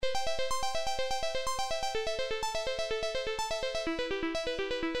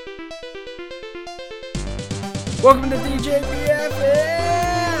Welcome to D+J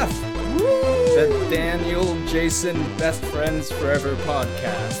BFF! The Daniel, Jason, Best Friends Forever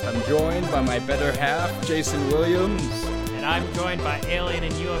podcast. I'm joined by my better half, Jason Williams. And I'm joined by alien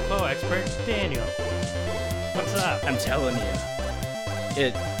and UFO expert, Daniel. What's up? I'm telling you,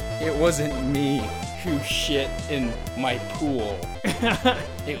 it wasn't me who shit in my pool.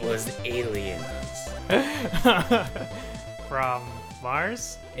 It was aliens. From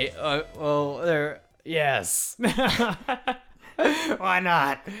Mars? Yes. Why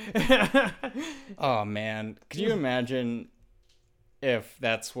not? Oh man, could you imagine if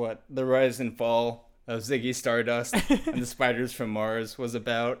that's what the rise and fall of Ziggy Stardust and the spiders from Mars was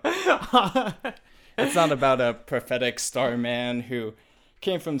about? It's not about a prophetic starman who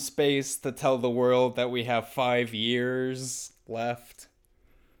came from space to tell the world that we have 5 years left.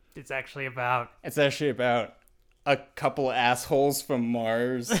 It's actually about a couple assholes from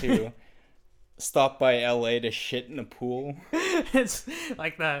Mars who stopped by LA to shit in a pool. It's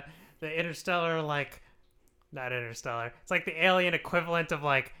like the interstellar, not interstellar. It's like the alien equivalent of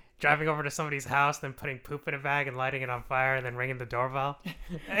driving over to somebody's house, then putting poop in a bag and lighting it on fire, and then ringing the doorbell.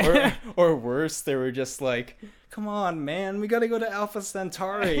 or worse, they were just like, "Come on, man, we gotta go to Alpha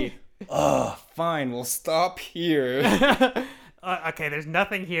Centauri." Ugh, fine, we'll stop here. Okay, there's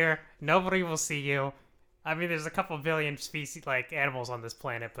nothing here. Nobody will see you. I mean, there's a couple billion species, animals on this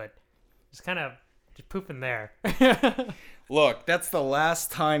planet, but just poop in there. Look, that's the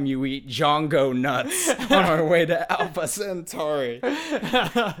last time you eat Jongo nuts on our way to Alpha Centauri.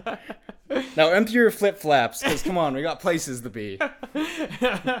 Now empty your flip-flaps, because come on, we got places to be.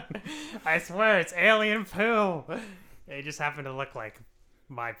 I swear, it's alien poo. They just happen to look like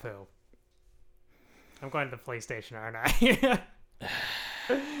my poo. I'm going to the PlayStation, aren't I?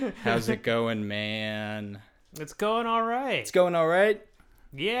 How's it going, man? It's going all right. It's going all right?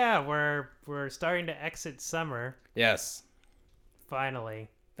 Yeah, we're starting to exit summer. Yes. Finally.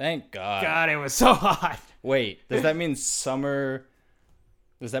 Thank God. God, it was so hot. Wait, does that mean summer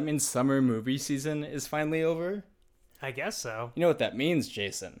movie season is finally over? I guess so. You know what that means,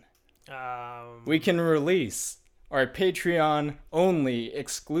 Jason? We can release our Patreon only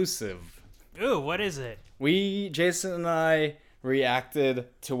exclusive. Ooh, what is it? Jason and I reacted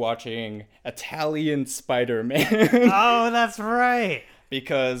to watching Italian Spider-Man. Oh, that's right.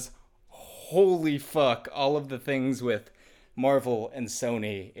 Because holy fuck, all of the things with Marvel and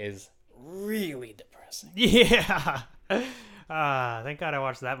Sony is really depressing. Yeah. Thank God I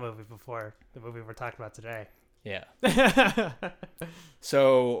watched that movie before the movie we're talking about today. Yeah.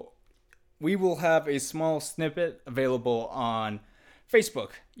 So we will have a small snippet available on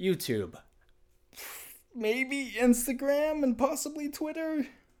Facebook, YouTube, maybe Instagram, and possibly Twitter.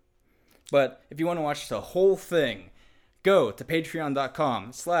 But if you want to watch the whole thing, go to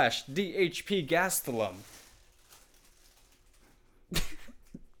patreon.com/dhpgastelum.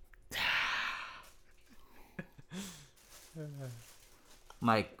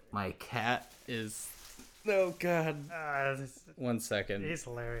 My cat is... Oh, God. 1 second. He's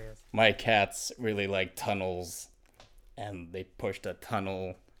hilarious. My cats really like tunnels, and they pushed a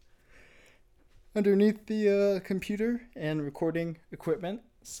tunnel underneath the computer and recording equipment.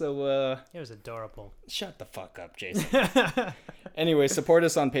 So, it was adorable. Shut the fuck up, Jason. Anyway, support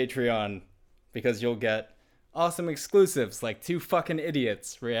us on Patreon, because you'll get awesome exclusives like 2 fucking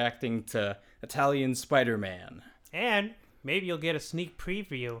idiots reacting to Italian Spider-Man. And maybe you'll get a sneak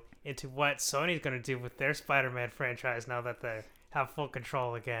preview into what Sony's going to do with their Spider-Man franchise now that they have full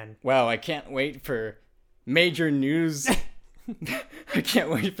control again. Wow, I can't wait for major news... I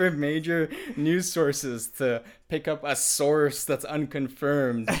can't wait for major news sources to pick up a source that's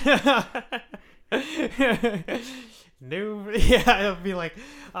unconfirmed. It'll be like,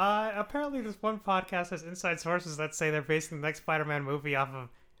 apparently this one podcast has inside sources that say they're basing the next Spider-Man movie off of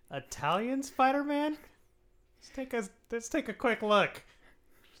Italian Spider-Man. Let's take a quick look.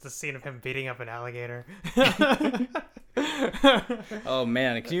 The scene of him beating up an alligator. Oh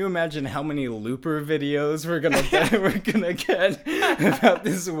man, can you imagine how many Looper videos we're gonna get about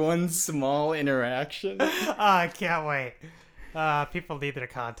this one small interaction? I can't wait. People need their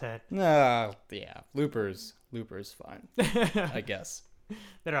content. Yeah, Looper's fine, I guess.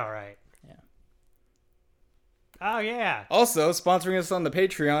 They're all right. Yeah. Oh yeah. Also, sponsoring us on the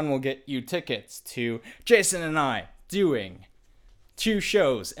Patreon will get you tickets to Jason and I doing 2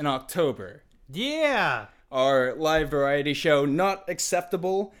 shows in October. Yeah. Our live variety show, Not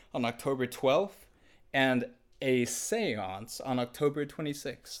Acceptable, on October 12th, and a seance on October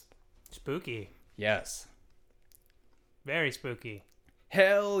 26th. Spooky. Yes. Very spooky.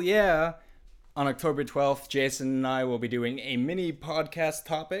 Hell yeah. On October 12th, Jason and I will be doing a mini podcast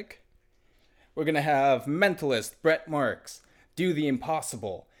topic we're going to have Mentalist Brett Marks do the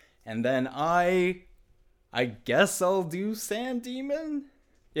impossible. And then I guess I'll do Sand Demon?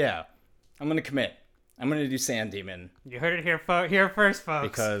 Yeah, I'm going to commit. I'm going to do Sand Demon. You heard it here first, folks.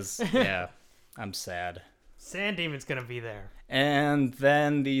 Because, yeah, I'm sad. Sand Demon's going to be there. And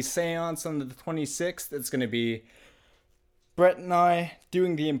then the seance on the 26th, it's going to be Brett and I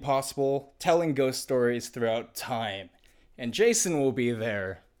doing the impossible, telling ghost stories throughout time. And Jason will be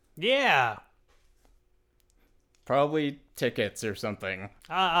there. Yeah. Probably tickets or something.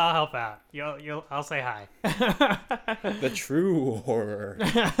 I'll help out. I'll say hi. The true horror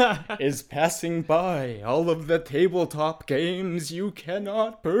is passing by all of the tabletop games you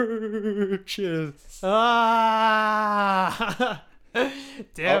cannot purchase. Ah!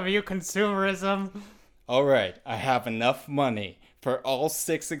 Damn you, consumerism. Alright, I have enough money for all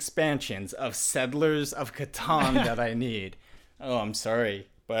 6 expansions of Settlers of Catan that I need. Oh, I'm sorry,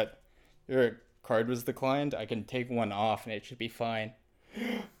 but your card was declined. I can take one off and it should be fine.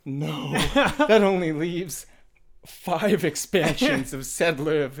 No, that only leaves 5 expansions of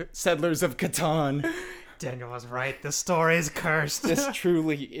Settlers of Catan. Daniel was right. The story is cursed. This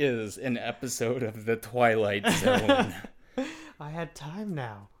truly is an episode of The Twilight Zone. I had time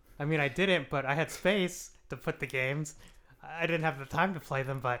now. I mean, I didn't, but I had space to put the games. I didn't have the time to play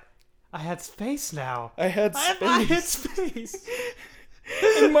them, but I had space now. I had space.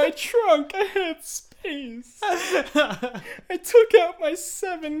 In my trunk, I had space. I took out my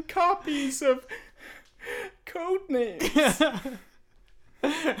 7 copies of Codenames.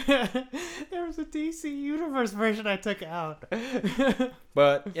 There was a DC Universe version I took out.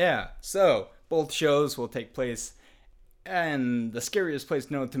 But yeah, so both shows will take place in the scariest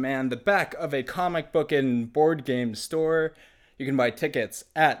place known to man, the back of a comic book and board game store. You can buy tickets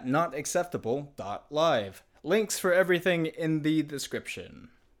at notacceptable.live. Links for everything in the description.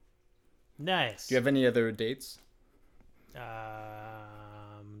 Nice. Do you have any other dates? No.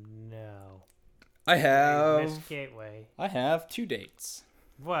 I have... Missed Gateway. I have 2 dates.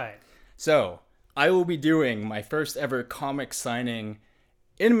 What? So, I will be doing my first ever comic signing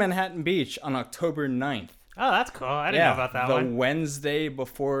in Manhattan Beach on October 9th. Oh, that's cool. I didn't know about that one. The Wednesday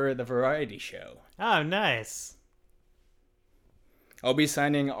before the variety show. Oh, nice. I'll be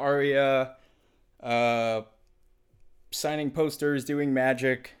signing Aria, signing posters, doing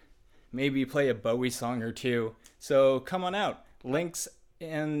magic, maybe play a Bowie song or 2. So come on out. Links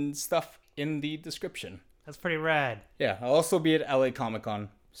and stuff in the description. That's pretty rad. Yeah, I'll also be at LA Comic Con.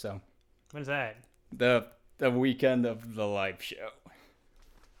 So When is that? the weekend of the live show.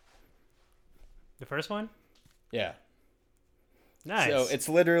 The first one? Yeah. Nice. So it's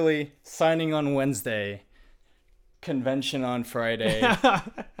literally signing on Wednesday, convention on Friday,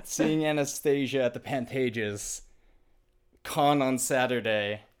 seeing Anastasia at the Pantages, con on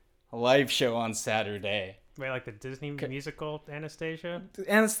Saturday, a live show on Saturday. Wait, like the Disney musical Anastasia?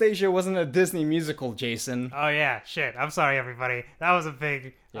 Anastasia wasn't a Disney musical, Jason. Oh, yeah. Shit. I'm sorry, everybody. That was a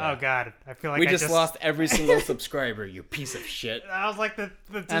big... Yeah. Oh, God. I feel like we just lost every single subscriber, you piece of shit. That was like the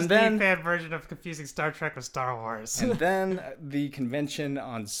Disney fan version of confusing Star Trek with Star Wars. And then the convention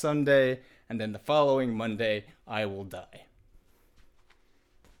on Sunday, and then the following Monday, I will die.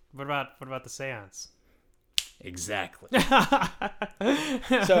 What about the seance? Exactly.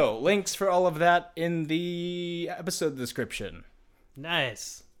 So, links for all of that in the episode description.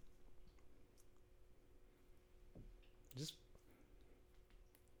 Nice. Just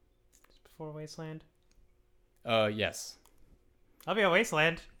before Wasteland? Yes. I'll be at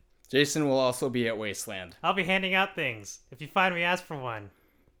Wasteland. Jason will also be at Wasteland. I'll be handing out things. If you find me, ask for one.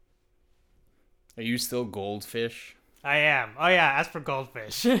 Are you still Goldfish? I am. Oh yeah, ask for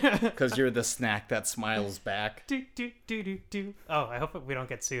Goldfish. Because you're the snack that smiles back. Do, do, do, do, do. Oh, I hope we don't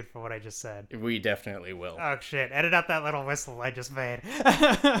get sued for what I just said. We definitely will. Oh shit, edit out that little whistle I just made.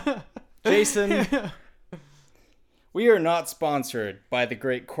 Jason, we are not sponsored by the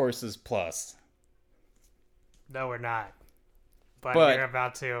Great Courses Plus. No, we're not. But we're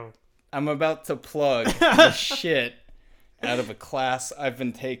about to. I'm about to plug the shit out of a class I've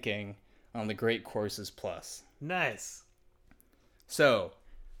been taking on the Great Courses Plus. Nice. So,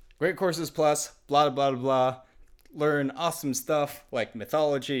 Great Courses Plus, blah, blah, blah, blah. Learn awesome stuff like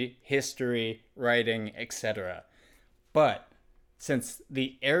mythology, history, writing, etc. But, since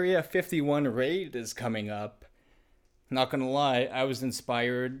the Area 51 raid is coming up, not gonna lie, I was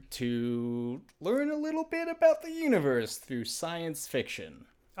inspired to learn a little bit about the universe through science fiction.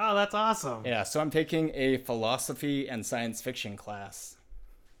 Oh, that's awesome. Yeah, so I'm taking a philosophy and science fiction class.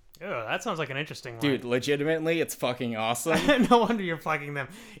 Oh, that sounds like an interesting one. Dude, legitimately, it's fucking awesome. No wonder you're plugging them,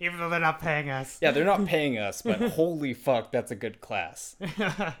 even though they're not paying us. Yeah, they're not paying us, but holy fuck, that's a good class.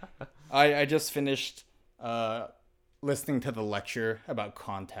 I just finished listening to the lecture about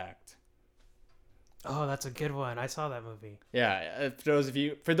Contact. Oh, that's a good one. I saw that movie. Yeah,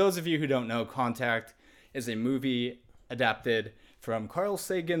 for those of you who don't know, Contact is a movie adapted from Carl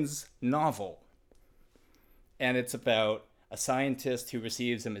Sagan's novel. And it's about a scientist who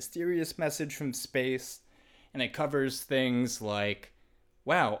receives a mysterious message from space, and it covers things like,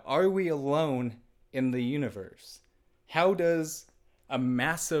 wow, are we alone in the universe? How does a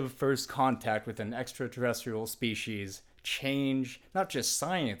massive first contact with an extraterrestrial species change not just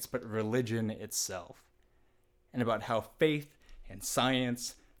science, but religion itself? And about how faith and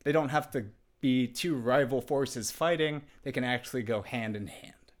science, they don't have to be two rival forces fighting, they can actually go hand in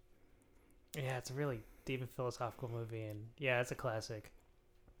hand. Yeah, it's a really deep and philosophical movie, and yeah, it's a classic.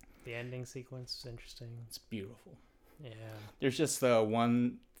 The ending sequence is interesting. It's beautiful. Yeah. There's just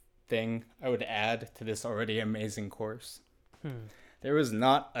one thing I would add to this already amazing course. There was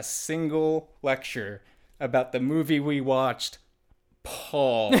not a single lecture about the movie we watched,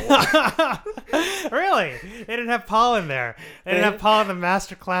 Paul. Really? They didn't have Paul in there. They didn't have Paul in the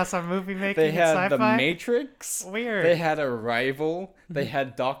master class on movie making. They had and sci-fi? The Matrix. Weird. They had Arrival. They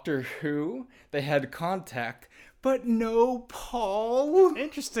had Doctor Who. They had Contact. But no Paul.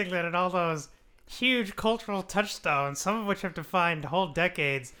 Interesting that in all those huge cultural touchstones, some of which have defined whole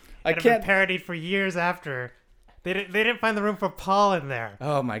decades, and have been parodied for years after, they didn't find the room for Paul in there.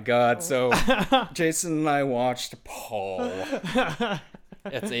 Oh my god. So Jason and I watched Paul.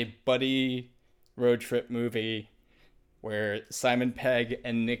 It's a buddy road trip movie where Simon Pegg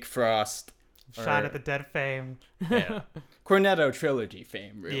and Nick Frost Shaun of the Dead fame. Yeah. Cornetto trilogy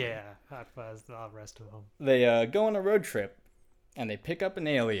fame, really. Yeah, Hot Fuzz, all the rest of them. They go on a road trip, and they pick up an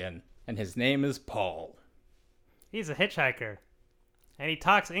alien, and his name is Paul. He's a hitchhiker, and he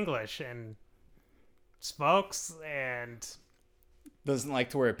talks English, and smokes, and... Doesn't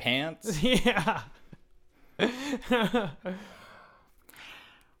like to wear pants. Yeah.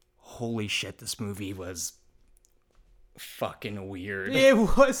 Holy shit, this movie was fucking weird. It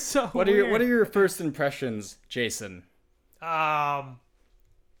was so weird. What are your first impressions, Jason? Felt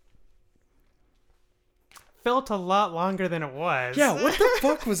a lot longer than it was. Yeah, what the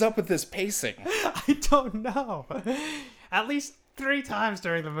fuck was up with this pacing? I don't know. At least 3 times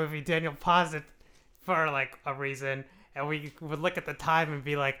during the movie, Daniel paused it for like a reason, and we would look at the time and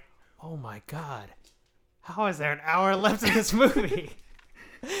be like, "Oh my god, how is there an hour left in this movie?"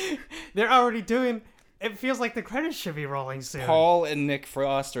 They're already doing. It feels like the credits should be rolling soon. Paul and Nick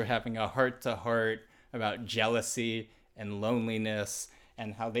Frost are having a heart-to-heart about jealousy and loneliness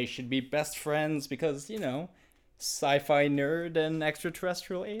and how they should be best friends because, you know, sci-fi nerd and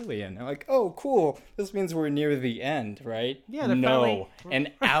extraterrestrial alien. I'm like, oh, cool. This means we're near the end, right? Yeah, they're no, an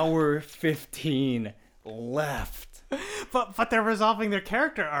hour 15 left. But they're resolving their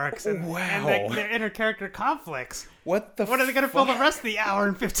character arcs and, wow. and their inner character conflicts. What are they going to fill the rest of the hour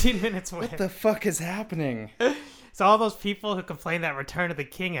and 15 minutes with? What the fuck is happening? So all those people who complain that Return of the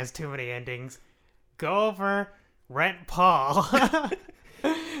King has too many endings, go over, rent Paul.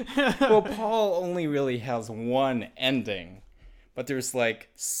 Well, Paul only really has one ending, but there's like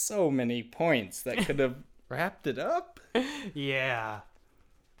so many points that could have wrapped it up. Yeah.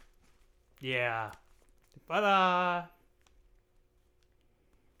 But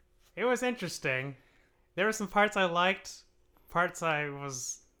it was interesting. There were some parts I liked, parts where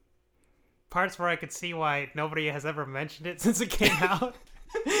I could see why nobody has ever mentioned it since it came out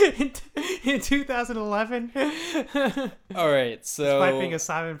in 2011. All right, so despite being a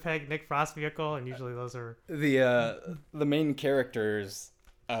Simon Pegg, Nick Frost vehicle, and usually those are the main characters,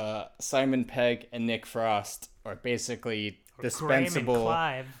 Simon Pegg and Nick Frost, are basically dispensable. Graham and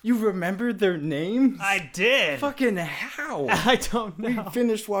Clive. You remembered their names? I did. Fucking how? I don't know. We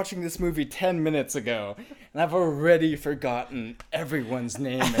finished watching this movie 10 minutes ago, and I've already forgotten everyone's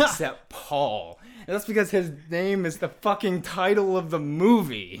name except Paul. And that's because his name is the fucking title of the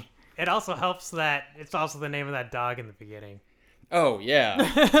movie. It also helps that it's also the name of that dog in the beginning. Oh,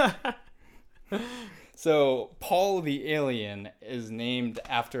 yeah. So, Paul the alien is named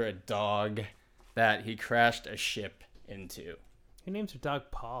after a dog that he crashed a ship into. Who names their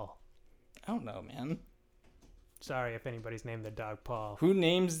dog Paul? I don't know, man. Sorry if anybody's named their dog Paul. Who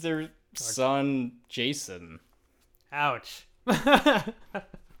names their son Jason? Ouch. A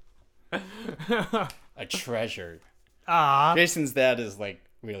treasure. Ah. Jason's dad is, like,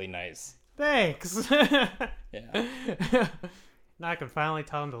 really nice. Thanks. Yeah. Now I can finally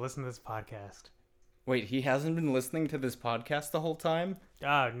tell him to listen to this podcast. Wait, he hasn't been listening to this podcast the whole time?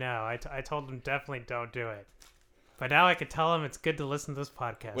 Oh, no. I told him definitely don't do it. But now I could tell him it's good to listen to this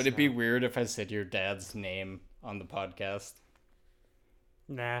podcast. Would it be weird if I said your dad's name on the podcast?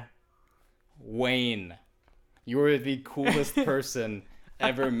 Nah. Wayne, you're the coolest person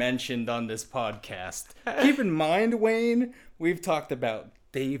ever mentioned on this podcast. Keep in mind, Wayne, we've talked about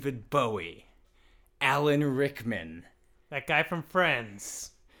David Bowie, Alan Rickman. That guy from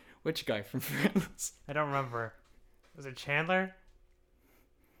Friends. Which guy from Friends? I don't remember. Was it Chandler?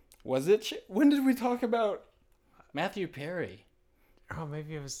 Was it? When did we talk about Matthew Perry? Oh,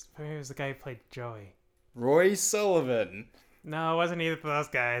 maybe it was the guy who played Joey. Roy Sullivan. No, it wasn't either of those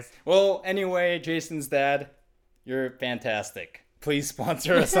guys. Well, anyway, Jason's dad, you're fantastic. Please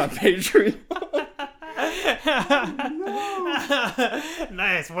sponsor us on Patreon.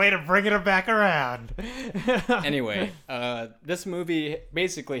 Nice way to bring it back around. Anyway, this movie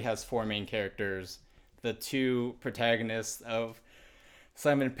basically has four main characters. The two protagonists of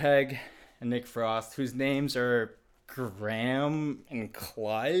Simon Pegg and Nick Frost, whose names are Graham and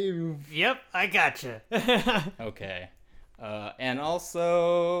Clive. Yep, I gotcha. Okay. And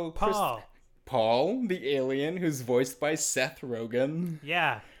also Paul, the alien, who's voiced by Seth Rogen.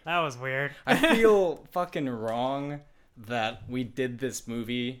 Yeah, that was weird. I feel fucking wrong that we did this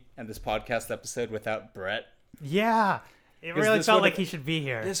movie and this podcast episode without Brett. Yeah, it really felt like he should be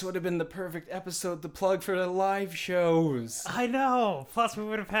here. This would have been the perfect episode to plug for the live shows. I know. Plus, we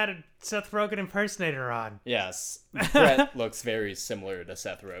would have had a Seth Rogen impersonator on. Yes, Brett looks very similar to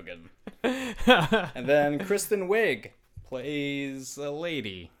Seth Rogen. And then Kristen Wiig plays a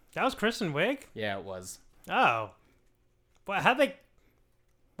lady. That was Kristen Wiig? Yeah, it was. Oh. But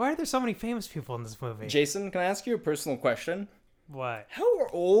why are there so many famous people in this movie? Jason, can I ask you a personal question? What? How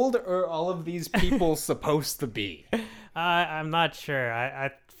old are all of these people supposed to be? I'm not sure.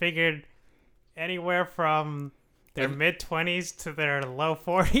 I figured anywhere from their mid-20s to their low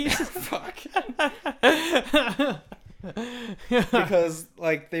 40s. Fuck. Because,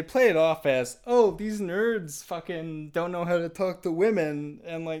 like, they play it off as, oh, these nerds fucking don't know how to talk to women,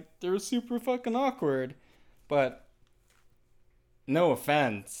 and, like, they're super fucking awkward. But, no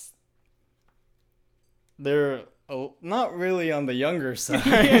offense, they're not really on the younger side.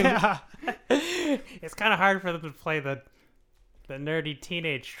 Yeah. It's kind of hard for them to play the nerdy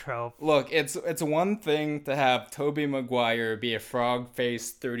teenage trope. Look, it's one thing to have Tobey Maguire be a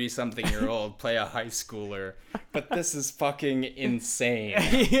frog-faced 30-something-year-old play a high schooler, but this is fucking insane.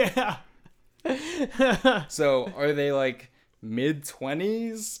 Yeah. So, are they like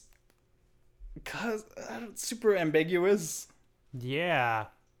mid-20s? Cause super ambiguous. Yeah.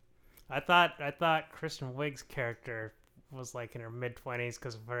 I thought Kristen Wiig's character was like in her mid-20s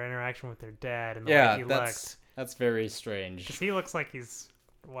because of her interaction with her dad and the way he looked. That's very strange. Because he looks like he's,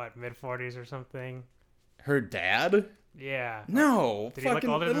 what, mid-40s or something? Her dad? Yeah. No. Did he look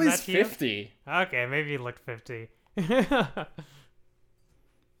older at than least that to you? 50. Okay, maybe he looked 50.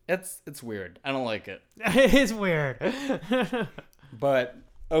 It's weird. I don't like it. It is weird. But,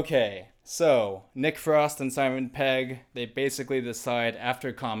 okay. So, Nick Frost and Simon Pegg, they basically decide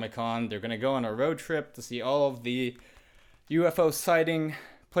after Comic-Con they're going to go on a road trip to see all of the UFO sighting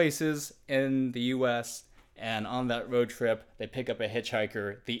places in the U.S., and on that road trip, they pick up a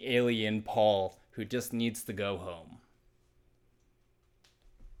hitchhiker, the alien Paul, who just needs to go home.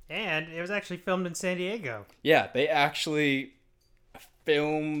 And it was actually filmed in San Diego. Yeah, they actually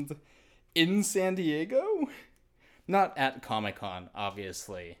filmed in San Diego? Not at Comic-Con,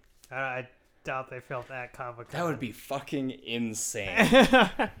 obviously. I doubt they filmed at Comic-Con. That would be fucking insane.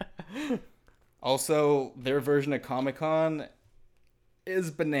 Also, their version of Comic-Con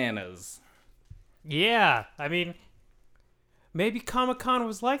is bananas. Yeah, I mean, maybe Comic-Con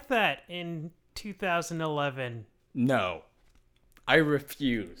was like that in 2011. No. I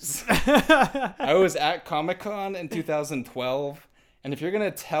refuse. I was at Comic-Con in 2012, and if you're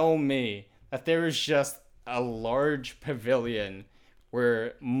going to tell me that there is just a large pavilion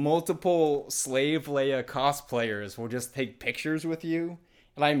where multiple Slave Leia cosplayers will just take pictures with you,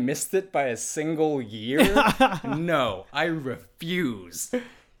 and I missed it by a single year, no, I refuse.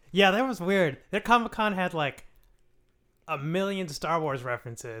 Yeah, that was weird. Their Comic-Con had like a million Star Wars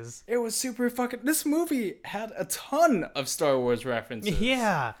references. It was super fucking... This movie had a ton of Star Wars references.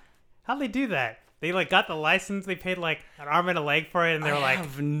 Yeah. How'd they do that? They like got the license, they paid like an arm and a leg for it, and they were like... I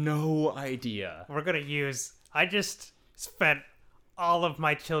have no idea. We're gonna use... I just spent all of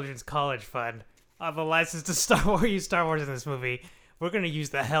my children's college fund on the license to use Star Wars in this movie. We're gonna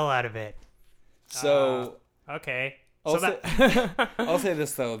use the hell out of it. So... Okay. I'll say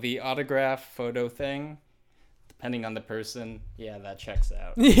this, though. The autograph photo thing, depending on the person, yeah, that checks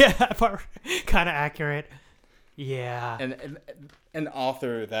out. Yeah, kind of accurate. Yeah. And an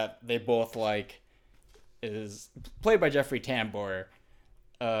author that they both like is played by Jeffrey Tambor,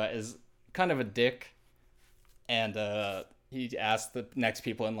 is kind of a dick, and he asked the next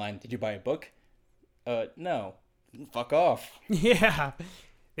people in line, "Did you buy a book?" No. Fuck off. Yeah.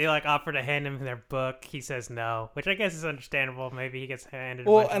 They like offer to hand him their book. He says no, which I guess is understandable. Maybe he gets handed.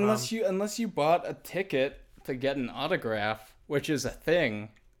 Well, unless you bought a ticket to get an autograph, which is a thing.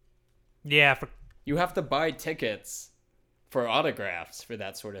 Yeah, you have to buy tickets for autographs for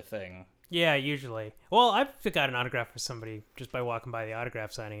that sort of thing. Yeah, usually. Well, I got an autograph for somebody just by walking by the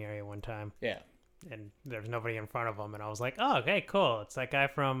autograph signing area one time. Yeah. And there was nobody in front of them, and I was like, "Oh, okay, cool. It's that guy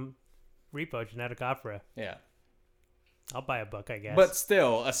from Repo Genetic Opera." Yeah. I'll buy a book, I guess. But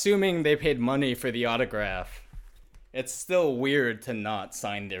still, assuming they paid money for the autograph, it's still weird to not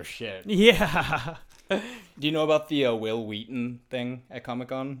sign their shit. Yeah. Do you know about the Will Wheaton thing at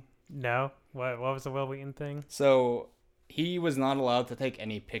Comic-Con? No. What was the Will Wheaton thing? So he was not allowed to take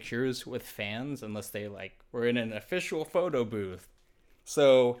any pictures with fans unless they were in an official photo booth.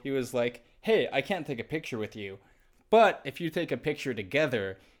 So he was like, "Hey, I can't take a picture with you, but if you take a picture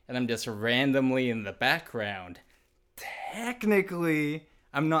together and I'm just randomly in the background, technically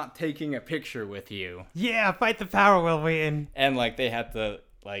I'm not taking a picture with you." Yeah, fight the power, Will Wheaton. And they had to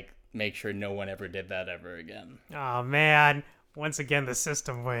make sure no one ever did that ever again. Oh man, once again the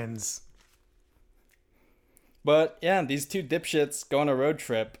system wins. But yeah, these two dipshits go on a road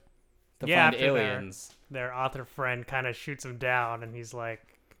trip to find aliens. Their author friend kind of shoots him down, and he's like,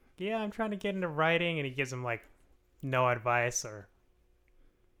 "Yeah, I'm trying to get into writing," and he gives him no advice or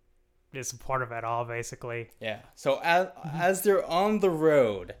is supportive at all, basically. Yeah. So as they're on the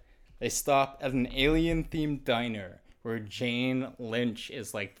road, they stop at an alien-themed diner where Jane Lynch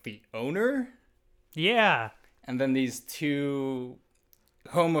is the owner. Yeah. And then these two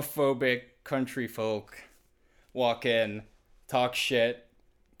homophobic country folk walk in, talk shit,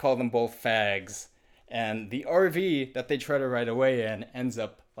 call them both fags, and the RV that they try to ride away in ends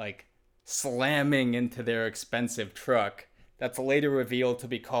up slamming into their expensive truck that's later revealed to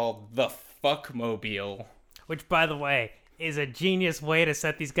be called the Fuckmobile. Which, by the way, is a genius way to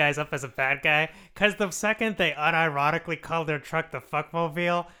set these guys up as a bad guy, because the second they unironically called their truck the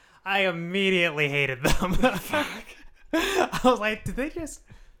Fuckmobile, I immediately hated them. I was like, did they just...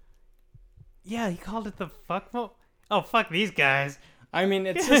 Yeah, he called it the Fuckmobile? Oh, fuck these guys. I mean,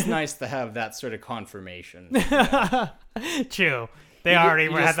 it's just nice to have that sort of confirmation. True. They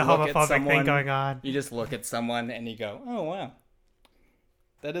already had the homophobic thing going on. You just look at someone and you go, "Oh, wow.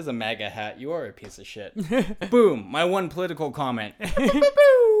 That is a MAGA hat. You are a piece of shit." Boom. My one political comment.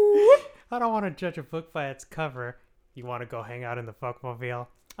 I don't want to judge a book by its cover. You want to go hang out in the Fuckmobile?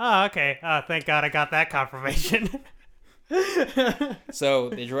 Oh, okay. Oh, thank God I got that confirmation. So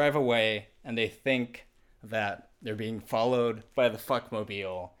they drive away and they think that they're being followed by the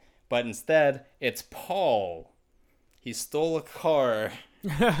Fuckmobile. But instead, it's Paul. He stole a car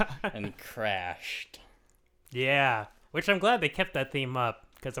and crashed. Yeah, which I'm glad they kept that theme up,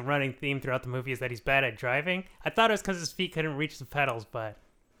 because the running theme throughout the movie is that he's bad at driving. I thought it was because his feet couldn't reach the pedals, but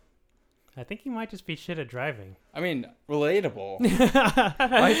I think he might just be shit at driving. I mean, relatable.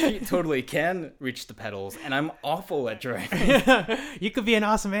 My feet totally can reach the pedals, and I'm awful at driving. You could be an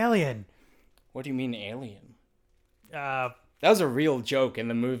awesome alien. What do you mean alien? That was a real joke in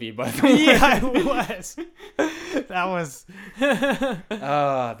the movie, by the way. Yeah, it was. That was...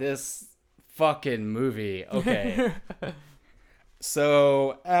 This fucking movie. Okay.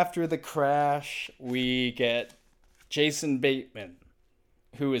 So, after the crash, we get Jason Bateman,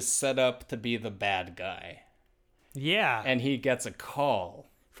 who is set up to be the bad guy. Yeah. And he gets a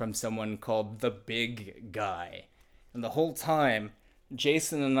call from someone called the Big Guy. And the whole time,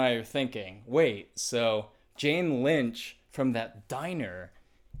 Jason and I are thinking, wait, so Jane Lynch from that diner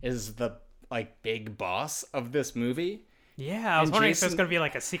is the big boss of this movie? Yeah, I was wondering if there's going to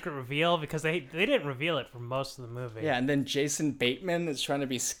be a secret reveal, because they didn't reveal it for most of the movie. Yeah, and then Jason Bateman is trying to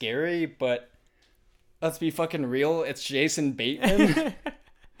be scary, but let's be fucking real, it's Jason Bateman.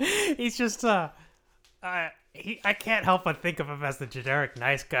 He's just I can't help but think of him as the generic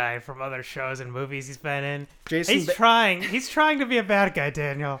nice guy from other shows and movies he's been in. He's trying to be a bad guy,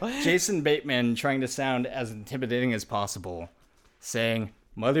 Daniel. Jason Bateman trying to sound as intimidating as possible, saying,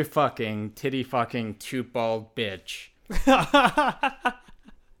 "Motherfucking, titty fucking, two-balled bitch."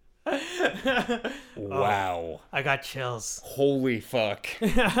 Wow. I got chills. Holy fuck.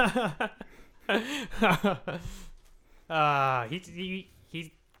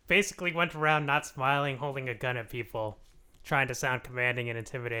 He basically went around not smiling, holding a gun at people, trying to sound commanding and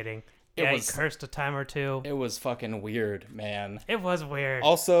intimidating. He cursed a time or two. It was fucking weird, man. It was weird.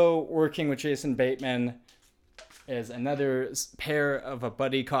 Also, working with Jason Bateman is another pair of a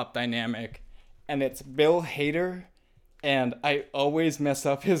buddy cop dynamic, and it's Bill Hader, and I always mess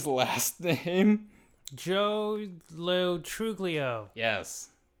up his last name. Joe Lo Truglio. Yes.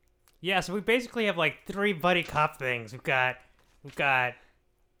 Yeah, so we basically have like 3 buddy cop things. We've got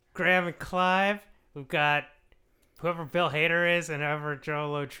Graham and Clive. We've got whoever Bill Hader is and whoever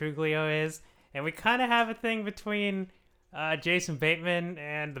Joe Lo Truglio is. And we kind of have a thing between Jason Bateman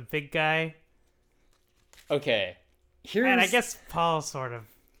and the big guy. Okay. And I guess Paul, sort of.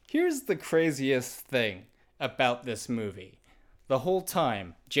 Here's the craziest thing about this movie. The whole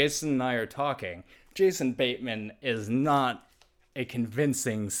time Jason and I are talking, Jason Bateman is not a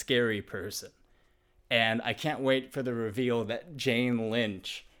convincing, scary person. And I can't wait for the reveal that Jane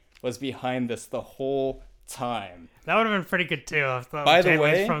Lynch was behind this the whole time. That would have been pretty good too. If By Jane the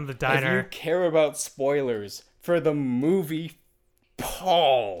way, Lynch from the diner. if you care about spoilers for the movie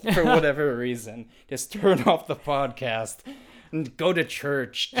Paul, for whatever reason, just turn off the podcast and go to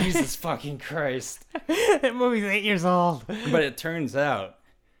church. Jesus fucking Christ. That movie's 8 years old. But it turns out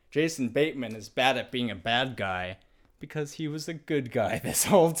Jason Bateman is bad at being a bad guy because he was a good guy this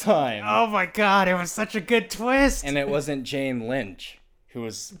whole time. Oh my god, it was such a good twist. And it wasn't Jane Lynch who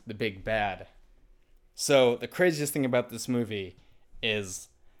was the big bad. So the craziest thing about this movie is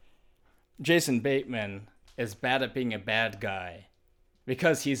Jason Bateman is bad at being a bad guy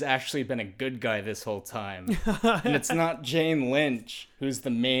because he's actually been a good guy this whole time. And it's not Jane Lynch who's the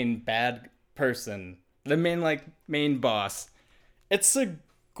main bad person, the main boss. It's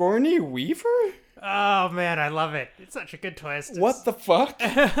Sigourney Weaver? Oh man, I love it. It's such a good twist. What the fuck?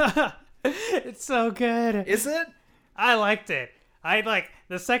 It's so good. Is it? I liked it.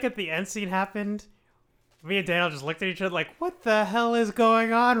 The second the end scene happened, me and Daniel just looked at each other like, what the hell is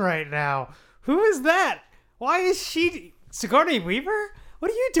going on right now? Who is that? Why is she Sigourney Weaver?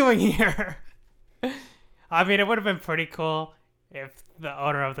 What are you doing here? I mean, it would have been pretty cool if the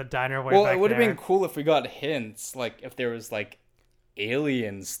owner of the diner went back there. Well, it would have been cool if we got hints, like if there was like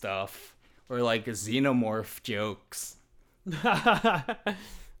alien stuff or like xenomorph jokes.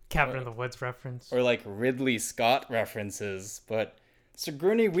 Cabin in the Woods reference. Or like Ridley Scott references, but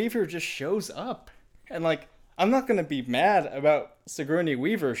Sigourney Weaver just shows up. And like, I'm not going to be mad about Sigourney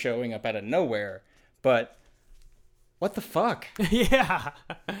Weaver showing up out of nowhere, but what the fuck? Yeah.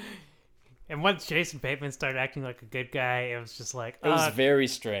 And once Jason Bateman started acting like a good guy, it was just like... It was very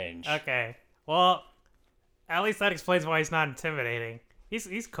strange. Okay. Well, at least that explains why he's not intimidating.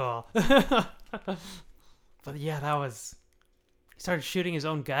 He's cool. But yeah, that was... He started shooting his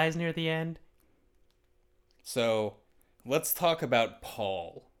own guys near the end. So, let's talk about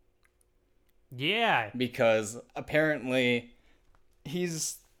Paul. Yeah. Because apparently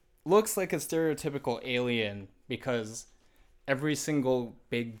he's looks like a stereotypical alien because every single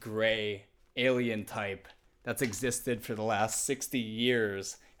big gray alien type that's existed for the last 60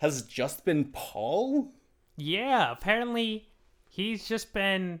 years has just been Paul? Yeah, apparently he's just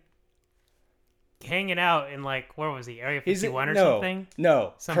been hanging out in like, where was he, Area 51 or something?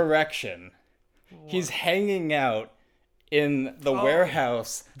 No, correction. What? He's hanging out in the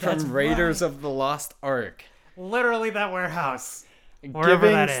warehouse from Raiders of the Lost Ark. Literally that warehouse. Wherever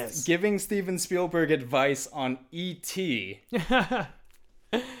that is. Giving Steven Spielberg advice on E.T.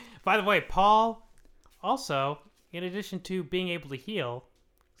 By the way, Paul also, in addition to being able to heal,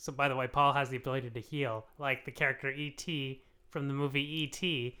 so by the way, Paul has the ability to heal, like the character E.T. from the movie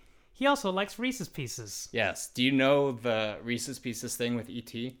E.T., he also likes Reese's Pieces. Yes. Do you know the Reese's Pieces thing with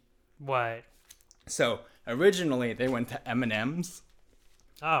E.T.? What? So, originally, they went to M&M's.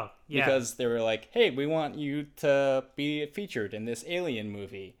 Oh, yeah. Because they were like, hey, we want you to be featured in this alien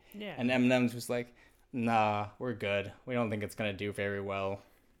movie. Yeah. And M&M's was like, nah, we're good. We don't think it's going to do very well.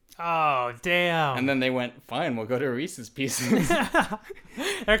 Oh, damn. And then they went, fine, we'll go to Reese's Pieces.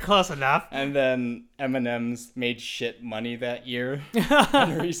 They're close enough. And then M&M's made shit money that year.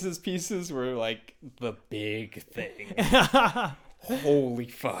 And Reese's Pieces were like the big thing. Holy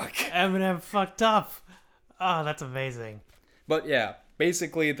fuck. M&M fucked up. Oh, that's amazing. But yeah,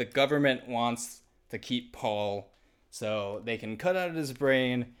 basically the government wants to keep Paul so they can cut out his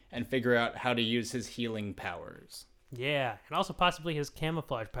brain and figure out how to use his healing powers. Yeah, and also possibly his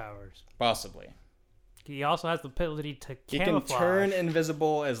camouflage powers. Possibly. He also has the ability to camouflage. He can turn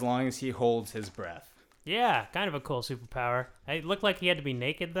invisible as long as he holds his breath. Yeah, kind of a cool superpower. It looked like he had to be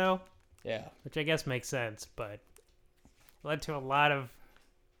naked, though. Yeah. Which I guess makes sense, but led to a lot of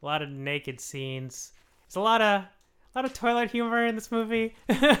naked scenes. There's a lot of toilet humor in this movie,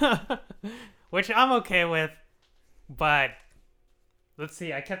 which I'm okay with, but let's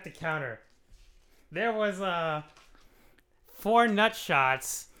see, I kept the counter. There was 4 nut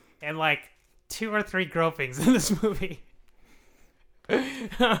shots and like 2 or 3 gropings in this movie.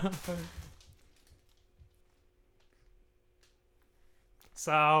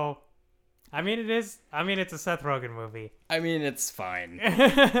 So I mean, it is. I mean, it's a Seth Rogen movie. I mean, it's fine.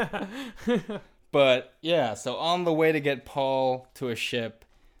 But, yeah, so on the way to get Paul to a ship,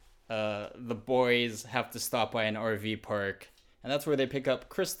 the boys have to stop by an RV park. And that's where they pick up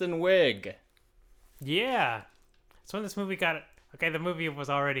Kristen Wiig. Yeah. So when this movie got... Okay, the movie was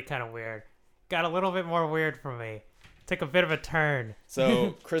already kind of weird. Got a little bit more weird for me. Took a bit of a turn.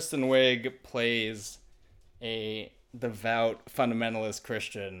 So Kristen Wiig plays a devout fundamentalist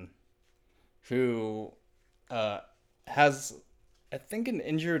Christian who has, I think, an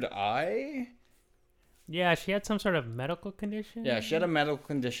injured eye. Yeah, she had some sort of medical condition. Yeah, she had a medical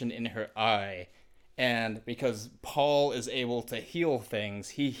condition in her eye. And because Paul is able to heal things,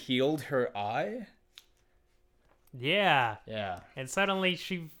 he healed her eye. Yeah. Yeah. And suddenly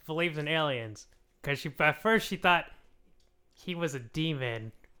she believes in aliens. Because at first she thought he was a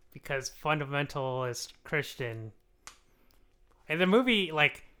demon because fundamentalist Christian. And the movie,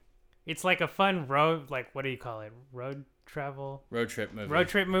 like, it's like a fun road, like, what do you call it? Road travel? Road trip movie. Road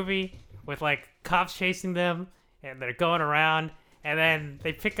trip movie with, like, cops chasing them and they're going around. And then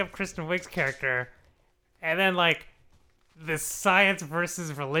they pick up Kristen Wiig's character. And then, like, this science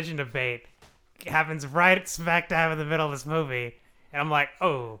versus religion debate happens right smack dab in the middle of this movie. And I'm like,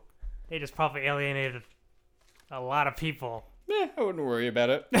 oh, they just probably alienated a lot of people. I wouldn't worry about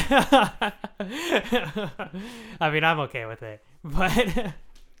it. I mean, I'm okay with it. But...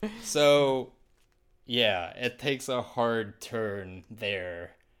 So, yeah, it takes a hard turn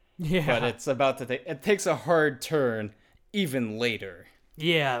there. Yeah. But it's about to take... It takes a hard turn even later.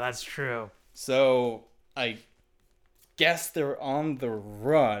 Yeah, that's true. So, I guess they're on the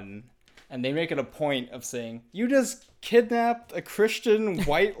run, and they make it a point of saying, you just kidnapped a Christian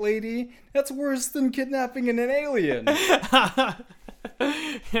white lady? That's worse than kidnapping an alien.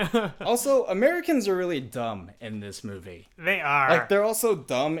 Also, Americans are really dumb in this movie. They are. Like, they're also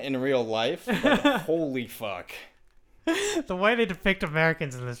dumb in real life, but holy fuck. The way they depict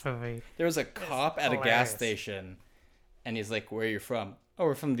Americans in this movie. There was a cop at a gas hilarious. station, and he's like, where are you from? Oh,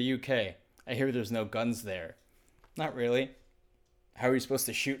 we're from the UK. I hear there's no guns there. Not really. How are you supposed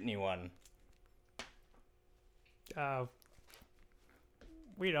to shoot anyone?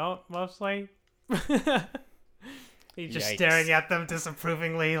 We don't, mostly. He's just Yikes. staring at them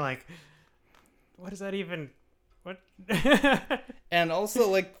disapprovingly, like, what is that even? What? And also,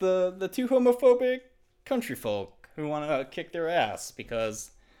 like, the two homophobic country folk who want to kick their ass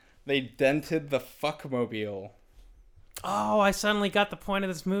because they dented the fuckmobile. Oh, I suddenly got the point of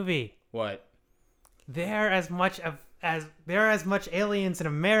this movie. What? They're as much aliens in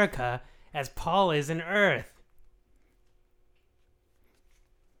America as Paul is in Earth.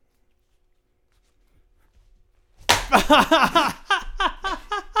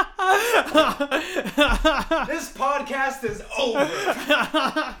 This podcast is over.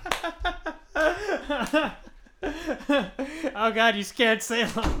 Oh god, you scared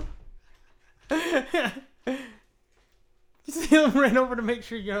Salem. Salem ran over to make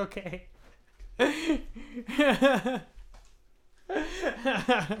sure you're okay.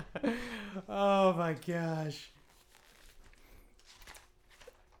 Oh my gosh.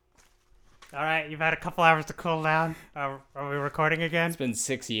 All right, you've had a couple hours to cool down. Are we recording again? It's been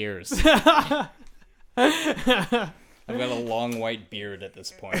 6 years. I've got a long white beard at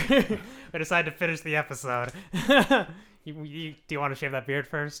this point. We decided to finish the episode. Do you want to shave that beard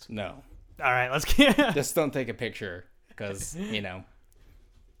first? No. All right, let's get... Just don't take a picture, because,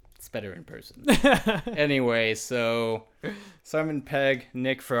 it's better in person. Anyway, so Simon Pegg,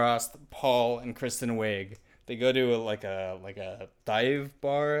 Nick Frost, Paul, and Kristen Wiig, they go to a dive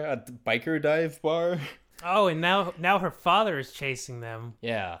bar, a biker dive bar. Oh, and now her father is chasing them.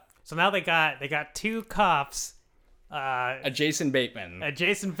 Yeah. So now they got two cops. A Jason Bateman.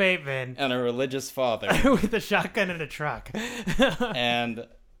 And a religious father. with a shotgun and a truck. And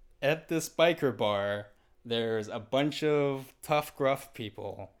at this biker bar, there's a bunch of tough, gruff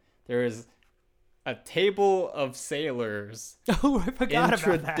people. There's a table of sailors Oh, I forgot in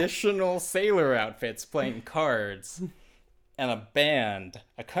about that. traditional sailor outfits playing cards, and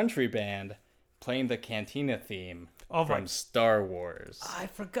a country band, playing the Cantina theme from Star Wars. I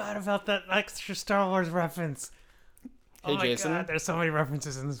forgot about that extra Star Wars reference. Hey, oh my Jason. God, there's so many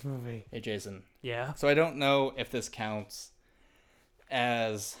references in this movie. Hey, Jason. Yeah? So I don't know if this counts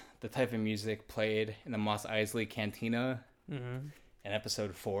as the type of music played in the Mos Eisley Cantina in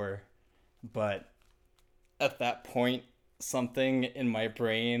episode 4, but at that point, something in my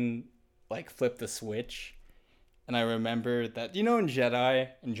brain flipped a switch, and I remembered that, in Jedi,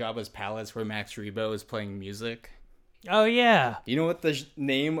 in Jabba's palace where Max Rebo is playing music? Oh, yeah. Do you know what the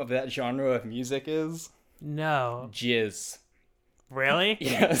name of that genre of music is? No. Jizz. Really?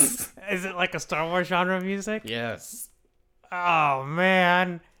 Yes. Is it like a Star Wars genre of music? Yes. Oh,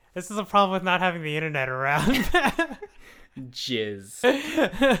 man. This is a problem with not having the internet around. Jizz.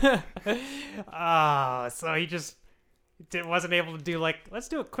 Oh, so he just wasn't able to do, like, let's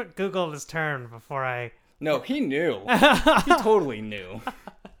do a quick Google of this term before I... No, he knew. He totally knew.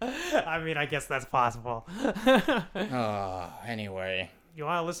 I mean, I guess that's possible. Anyway. You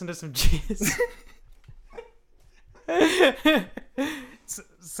want to listen to some jazz?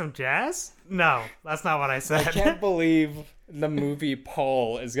 Some jazz? No, that's not what I said. I can't believe the movie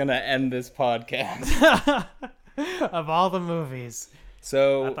Paul is going to end this podcast. Of all the movies.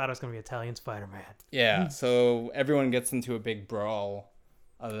 So I thought it was going to be Italian Spider-Man. Yeah, so everyone gets into a big brawl.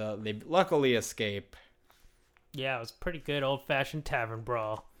 They luckily escape. Yeah, it was pretty good old-fashioned tavern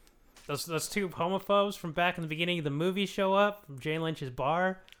brawl. Those two homophobes from back in the beginning of the movie show up from Jane Lynch's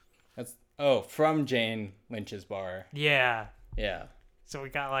bar. From Jane Lynch's bar. Yeah. Yeah. So we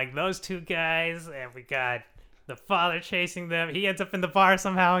got like those two guys, and we got the father chasing them. He ends up in the bar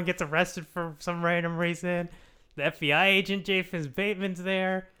somehow and gets arrested for some random reason. The FBI agent, Jason Bateman's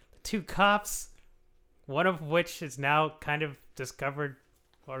there. The two cops, one of which is now kind of discovered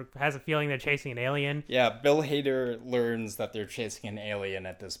or has a feeling they're chasing an alien. Yeah, Bill Hader learns that they're chasing an alien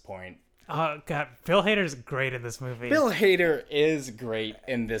at this point. Oh, God. Bill Hader's great in this movie. Bill Hader is great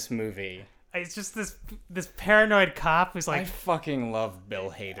in this movie. It's just this paranoid cop who's like... I fucking love Bill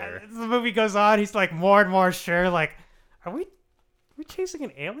Hader. As the movie goes on, he's like more and more sure, like, are we chasing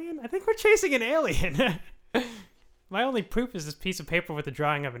an alien? I think we're chasing an alien. My only proof is this piece of paper with the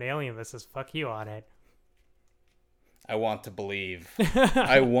drawing of an alien that says "fuck you" on it. I want to believe.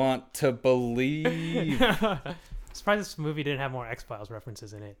 I want to believe. I'm surprised this movie didn't have more X-Files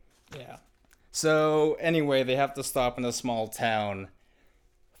references in it. Yeah. So, anyway, they have to stop in a small town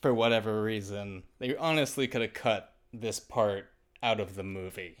for whatever reason. They honestly could have cut this part out of the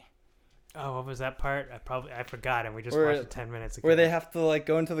movie. Oh, what was that part? I forgot it. We just watched it 10 minutes ago. Where they have to, like,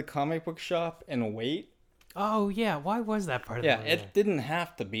 go into the comic book shop and wait. Oh, yeah. Why was that part of the movie? Yeah, it didn't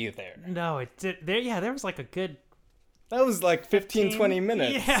have to be there. No, it did. There was like a good... That was like 15, 20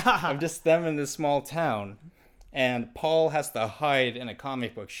 minutes of just them in this small town. And Paul has to hide in a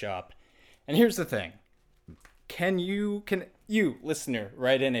comic book shop. And here's the thing. Can you, listener,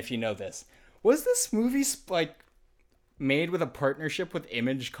 write in if you know this. Was this movie, like, made with a partnership with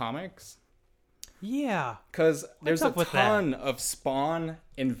Image Comics? Yeah. Because there's a ton of Spawn,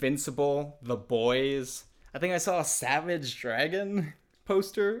 Invincible, The Boys. I think I saw a Savage Dragon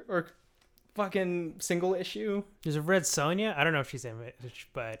poster or fucking single issue. There's a Red Sonja. I don't know if she's Image,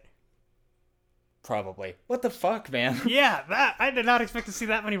 but... Probably. What the fuck, man? Yeah, I did not expect to see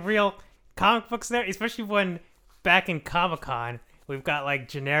that many real comic books there, especially when back in Comic-Con, we've got like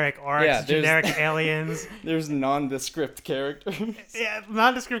generic orcs, generic aliens. There's nondescript characters. Yeah,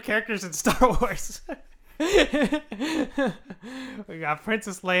 nondescript characters in Star Wars. We got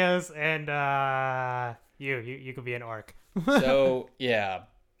Princess Leia's and you could be an orc. So, yeah,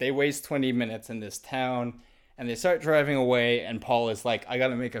 they waste 20 minutes in this town and they start driving away and Paul is like, I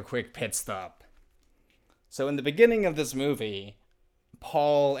gotta make a quick pit stop. So in the beginning of this movie,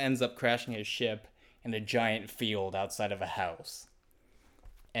 Paul ends up crashing his ship in a giant field outside of a house.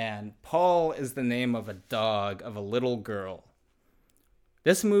 And Paul is the name of a dog of a little girl.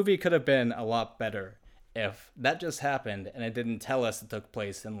 This movie could have been a lot better if that just happened and it didn't tell us it took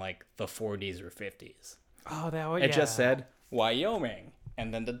place in like the 40s or 50s. Oh, that would, It just said, Wyoming.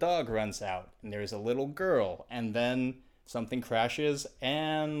 And then the dog runs out and there's a little girl. And then something crashes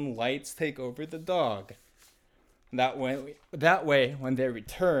and lights take over the dog. That way, when they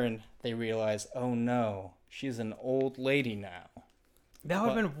return, they realize, oh no, she's an old lady now. That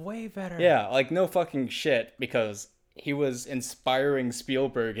would have been way better. Yeah, like no fucking shit, because he was inspiring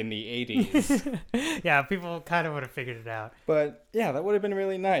Spielberg in the 80s. Yeah, people kind of would have figured it out. But yeah, that would have been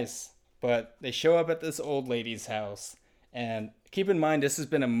really nice. But they show up at this old lady's house. And keep in mind, this has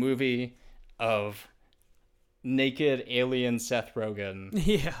been a movie of naked alien Seth Rogen.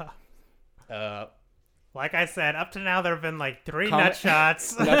 Yeah. Like I said, up to now there have been like 3 nut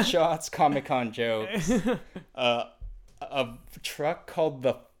shots. Nut shots, Comic-Con jokes. A truck called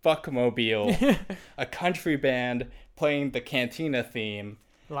the Fuckmobile. A country band playing the Cantina theme.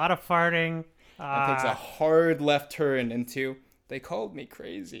 A lot of farting. It takes a hard left turn into, they called me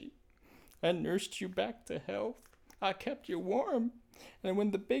crazy. I nursed you back to health. I kept you warm. And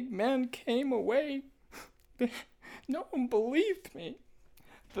when the big man came away, no one believed me.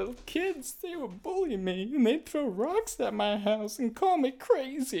 The kids, they would bully me, and they'd throw rocks at my house and call me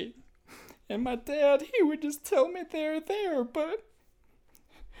crazy. And my dad, he would just tell me they're there, but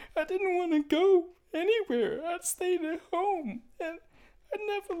I didn't want to go anywhere. I stayed at home, and I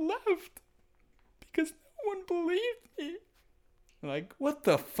never left because no one believed me. Like, what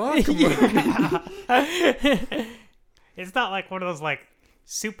the fuck, movie? It's not like one of those, like,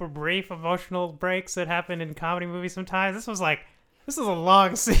 super brief emotional breaks that happen in comedy movies sometimes. This was a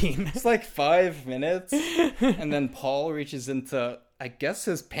long scene. It's like 5 minutes, and then Paul reaches into, I guess,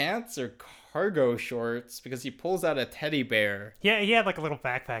 his pants or cargo shorts because he pulls out a teddy bear. Yeah, he had like a little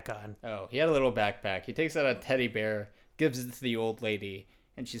backpack on. Oh, he had a little backpack. He takes out a teddy bear, gives it to the old lady,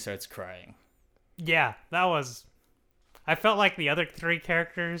 and she starts crying. Yeah, I felt like the other 3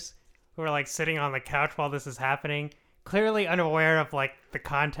 characters who were like sitting on the couch while this is happening, clearly unaware of like the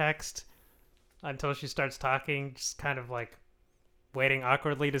context until she starts talking, just kind of like waiting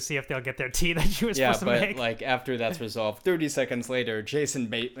awkwardly to see if they'll get their tea that she was supposed to make. Yeah, but like after that's resolved, 30 seconds later, Jason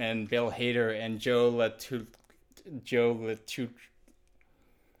Bateman, Bill Hader, and Joe Latuche,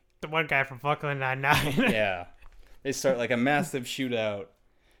 the one guy from Brooklyn Nine-Nine. yeah, they start like a massive shootout,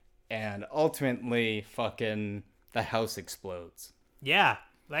 and ultimately, fucking the house explodes. Yeah,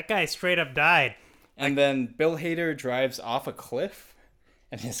 that guy straight up died. And then Bill Hader drives off a cliff,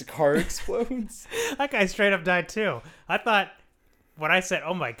 and his car explodes. That guy straight up died too. I thought, when I said,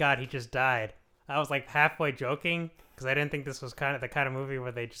 "Oh my god, he just died," I was like halfway joking because I didn't think this was kind of the kind of movie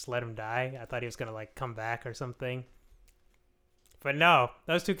where they just let him die. I thought he was gonna like come back or something. But no,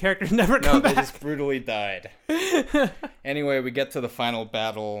 those 2 characters never come back. No, they just brutally died. Anyway, we get to the final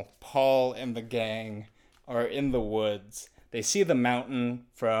battle. Paul and the gang are in the woods. They see the mountain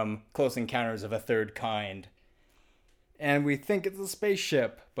from Close Encounters of a Third Kind. And we think it's a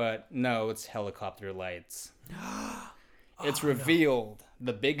spaceship, but no, it's helicopter lights. It's revealed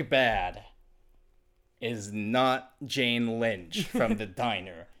the big bad is not Jane Lynch from The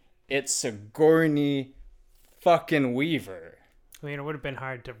Diner. It's Sigourney fucking Weaver. I mean, it would have been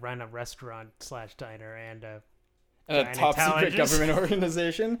hard to run a restaurant/diner and a top secret government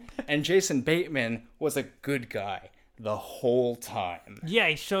organization. And Jason Bateman was a good guy the whole time. Yeah,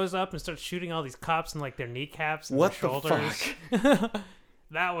 he shows up and starts shooting all these cops in like their kneecaps and What their shoulders. The fuck?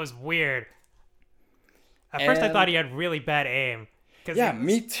 That was weird. At first, I thought he had really bad aim. Yeah,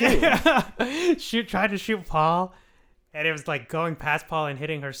 me too. Tried to shoot Paul, and it was like going past Paul and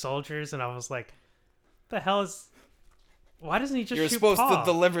hitting her soldiers, and I was like, "What the hell is? Why doesn't he just You're shoot supposed Paul?" to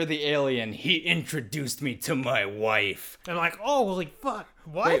deliver the alien. He introduced me to my wife. I'm like, "Oh, holy fuck!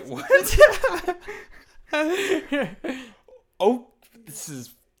 What? Wait, what?" Oh, this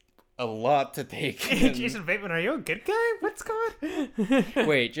is a lot to take in. Jason Bateman, are you a good guy? What's going on?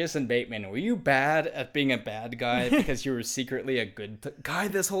 Wait, Jason Bateman, were you bad at being a bad guy because you were secretly a good guy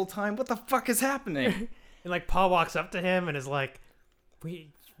this whole time? What the fuck is happening? And like Paul walks up to him and is like,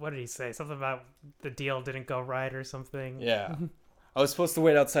 what did he say? Something about the deal didn't go right or something. Yeah. I was supposed to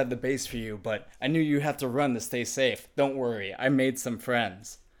wait outside the base for you, but I knew you had to run to stay safe. Don't worry, I made some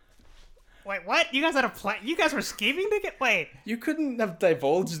friends. Wait, what? You guys had a plan? You guys were scheming to get... Wait. You couldn't have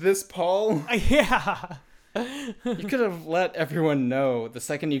divulged this, Paul. Yeah. You could have let everyone know the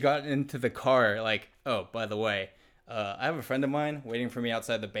second you got into the car, like, oh, by the way, I have a friend of mine waiting for me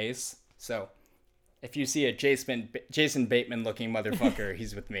outside the base, so if you see a Jason Bateman-looking motherfucker,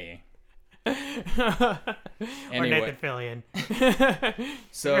 he's with me. Or Nathan Fillion.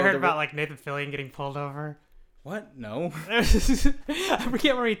 So you ever heard about, like, Nathan Fillion getting pulled over? What? No. I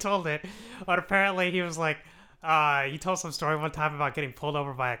forget where he told it, but apparently he was like, he told some story one time about getting pulled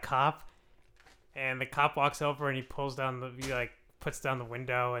over by a cop, and the cop walks over and he puts down the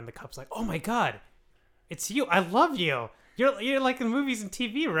window, and the cop's like, "Oh my god, it's you! I love you! You're like in movies and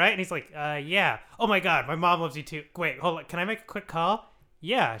TV, right?" And he's like, "Yeah. Oh my god, my mom loves you too. Wait, hold on. Can I make a quick call?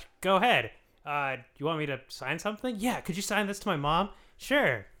 Yeah, go ahead. You want me to sign something? Yeah. Could you sign this to my mom?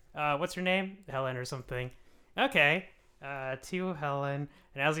 Sure. What's her name? Helen or something." Okay, to Helen.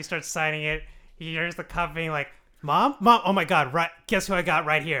 And as he starts signing it, he hears the cop being like, Mom, oh my god, right, guess who I got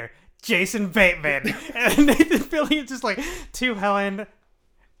right here? Jason Bateman. And Nathan Fillion's just like, to Helen,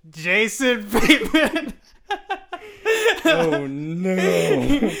 Jason Bateman. Oh no.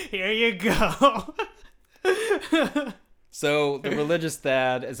 Here you go. So the religious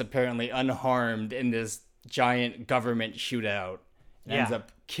dad is apparently unharmed in this giant government shootout. And ends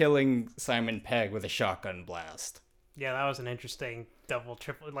up killing Simon Pegg with a shotgun blast. Yeah, that was an interesting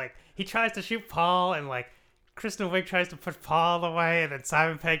triple. Like, he tries to shoot Paul, and like Kristen Wiig tries to push Paul out of the way, and then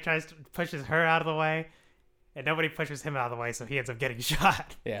Simon Pegg pushes her out of the way, and nobody pushes him out of the way, so he ends up getting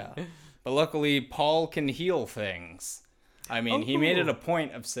shot. Yeah, but luckily Paul can heal things. I mean, he made it a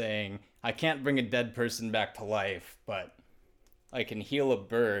point of saying, "I can't bring a dead person back to life, but I can heal a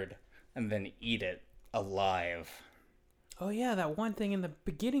bird and then eat it alive." Oh yeah, that one thing in the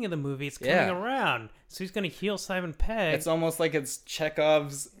beginning of the movie is coming around. So he's gonna heal Simon Pegg. It's almost like it's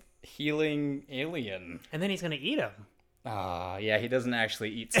Chekhov's healing alien. And then he's gonna eat him. Yeah, he doesn't actually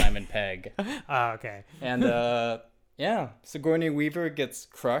eat Simon Pegg. Oh, okay. And Sigourney Weaver gets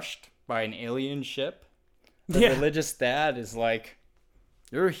crushed by an alien ship. The religious dad is like,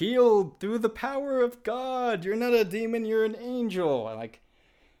 "You're healed through the power of God. You're not a demon, you're an angel." I'm like,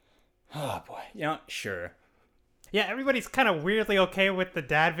 oh boy, sure. Yeah, everybody's kind of weirdly okay with the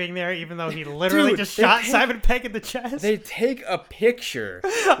dad being there, even though he literally just shot Simon Pegg in the chest. They take a picture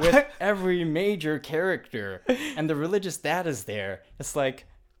with every major character, and the religious dad is there. It's like,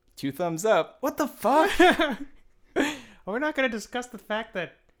 2 thumbs up. What the fuck? We're not going to discuss the fact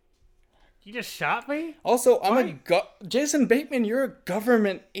that you just shot me? Also, Jason Bateman, you're a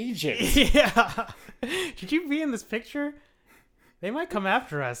government agent. Yeah. Should you be in this picture? They might come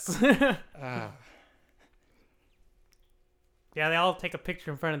after us. Yeah, they all take a picture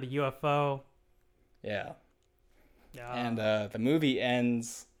in front of the UFO. Yeah. And the movie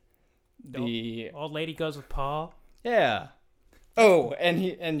ends. The old lady goes with Paul. Yeah. Oh,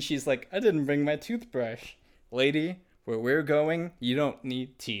 and she's like, "I didn't bring my toothbrush. Lady, where we're going, you don't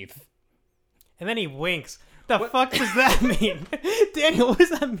need teeth." And then he winks. What fuck does that mean? Daniel, what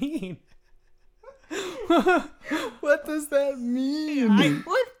does that mean? What does that mean?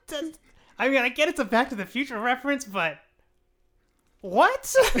 I mean, I get it's a Back to the Future reference, but...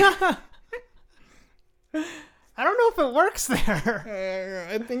 What? I don't know if it works there.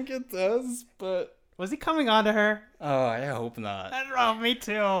 I think it does, but... Was he coming on to her? Oh, I hope not. I don't know, me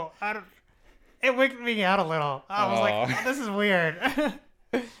too. It winked me out a little. I was like, this is weird.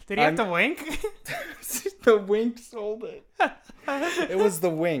 Did he have to wink? The wink sold it. It was the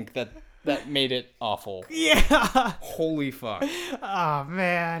wink that made it awful. Yeah. Holy fuck. Oh,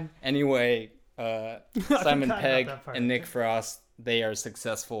 man. Anyway, Simon Pegg and Nick Frost, they are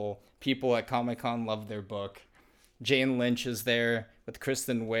successful. People at Comic-Con love their book. Jane Lynch is there with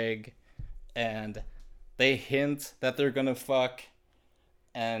Kristen Wiig, and they hint that they're gonna fuck,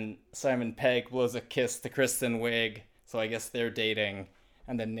 and Simon Pegg blows a kiss to Kristen Wiig, so I guess they're dating.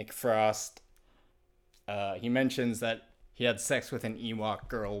 And then Nick Frost, he mentions that he had sex with an Ewok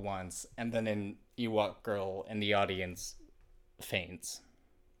girl once, and then an Ewok girl in the audience faints.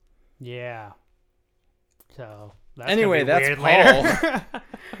 Yeah. So... Anyway, that's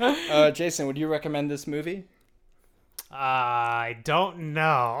Paul. Jason, would you recommend this movie? I don't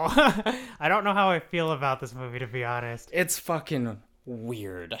know. I don't know how I feel about this movie, to be honest. It's fucking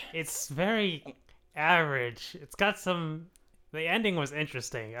weird. It's very average. It's got some... The ending was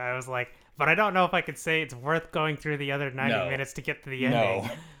interesting. I was like, but I don't know if I could say it's worth going through the other 90 minutes to get to the ending. No.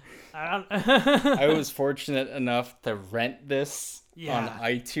 I was fortunate enough to rent this on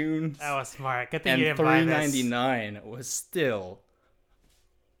iTunes. That was smart. Good thing you didn't buy this. And $3.99 was still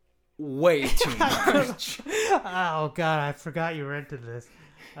way too much. Oh god, I forgot you rented this.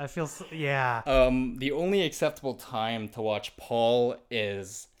 I feel the only acceptable time to watch Paul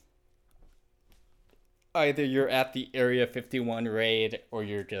is either you're at the Area 51 raid or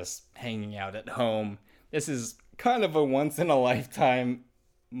you're just hanging out at home. This is kind of a once in a lifetime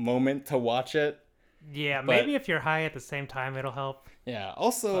moment to watch it. Yeah, maybe if you're high at the same time, it'll help. Yeah.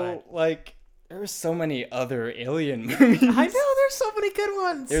 Also, there's so many other alien movies. I know, there's so many good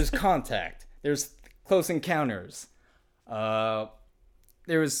ones. There's Contact. There's Close Encounters.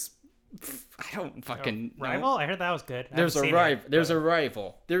 There's... I don't fucking know. Rival? I heard that was good. There's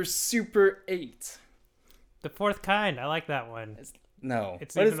Arrival. There's Super 8. The Fourth Kind. I like that one.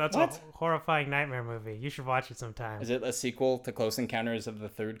 That's a horrifying nightmare movie. You should watch it sometime. Is it a sequel to Close Encounters of the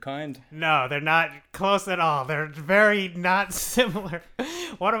Third Kind? No, they're not close at all. They're very not similar.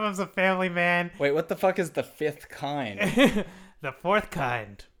 One of them's a family man. Wait, what the fuck is the Fifth Kind? The Fourth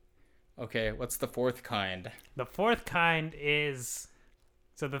Kind. Okay, what's the Fourth Kind? The Fourth Kind is...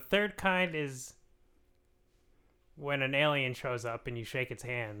 So the Third Kind is when an alien shows up and you shake its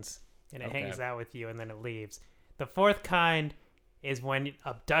hands and it hangs out with you and then it leaves. The Fourth Kind is when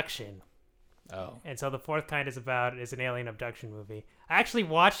abduction. Oh. And so the Fourth Kind is an alien abduction movie. I actually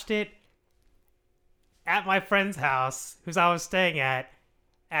watched it at my friend's house, whose I was staying at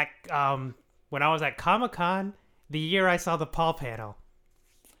when I was at Comic-Con, the year I saw the Paul panel.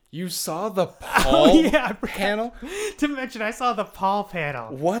 You saw the Paul panel? To mention, I saw the Paul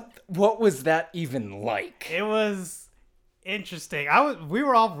panel. What was that even like? It was interesting. We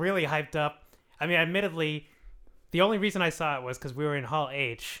were all really hyped up. I mean, admittedly, the only reason I saw it was because we were in Hall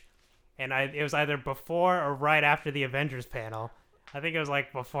H, and it was either before or right after the Avengers panel. I think it was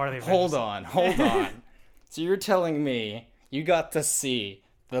before the Avengers. Hold on. So you're telling me you got to see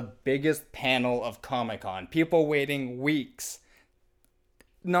the biggest panel of Comic-Con. People waiting weeks.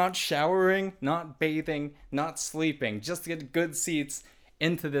 Not showering, not bathing, not sleeping. Just to get good seats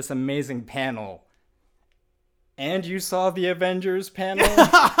into this amazing panel. And you saw the Avengers panel?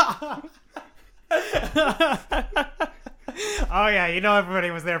 Oh yeah, you know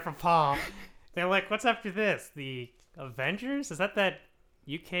everybody was there for Paul. They're like, what's after this? The Avengers? Is that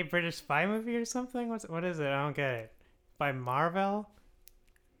UK British spy movie or something? What is it? I don't get it. By Marvel?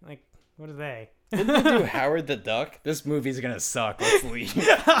 Like, what are they? Didn't they do Howard the Duck? This movie's gonna suck. Let's leave.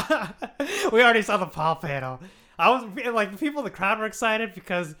 We already saw the Paul panel. I was like, the crowd were excited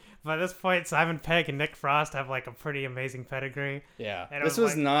because by this point, Simon Pegg and Nick Frost have like a pretty amazing pedigree. Yeah, and this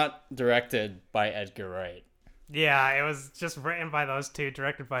was not directed by Edgar Wright. Yeah, it was just written by those two,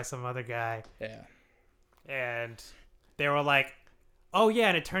 directed by some other guy. Yeah. And they were like, oh yeah,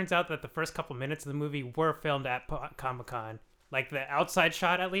 and it turns out that the first couple minutes of the movie were filmed at Comic-Con. Like the outside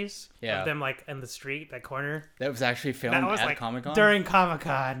shot, at least, of them like in the street, that corner. That was actually filmed at Comic-Con? During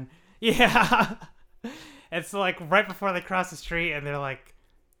Comic-Con. Yeah. It's like right before they cross the street, and they're like,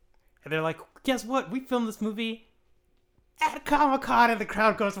 guess what? We filmed this movie at Comic-Con, and the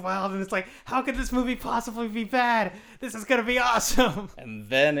crowd goes wild, and it's like, how could this movie possibly be bad? This is gonna be awesome. And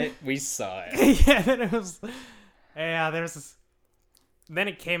then we saw it. Yeah, then it was, there's this. Then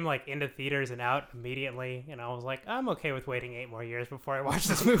it came like into theaters and out immediately, and I was like, I'm okay with waiting 8 more years before I watch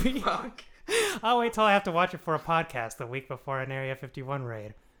this movie. Fuck. I'll wait till I have to watch it for a podcast the week before an Area 51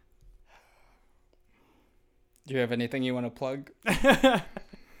 raid. Do you have anything you want to plug?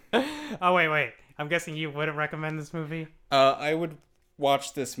 Oh, wait. I'm guessing you wouldn't recommend this movie? I would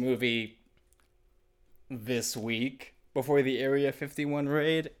watch this movie this week before the Area 51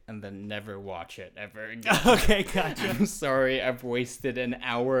 raid, and then never watch it ever again. Okay, gotcha. I'm sorry I've wasted an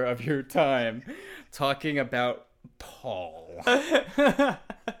hour of your time talking about Paul.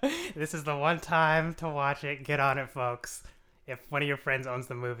 This is the one time to watch it. Get on it, folks. If one of your friends owns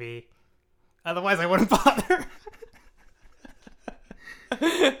the movie. Otherwise, I wouldn't bother.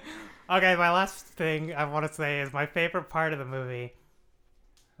 Okay, my last thing I want to say is my favorite part of the movie,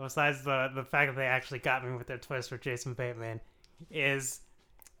 besides the fact that they actually got me with their twist for Jason Bateman, is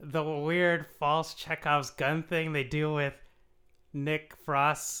the weird false Chekhov's gun thing they do with Nick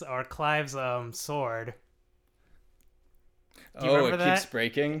Frost's or Clive's sword. Do you remember that? Keeps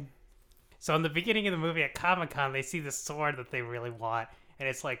breaking? So in the beginning of the movie at Comic-Con, they see the sword that they really want, and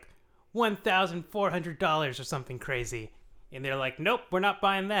it's like $1,400 or something crazy. And they're like, nope, we're not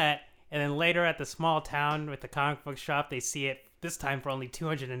buying that. And then later at the small town with the comic book shop, they see it this time for only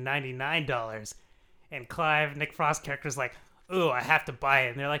 $299. And Clive, Nick Frost's character, is like, ooh, I have to buy it.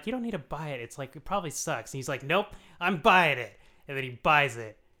 And they're like, you don't need to buy it. It's like, it probably sucks. And he's like, nope, I'm buying it. And then he buys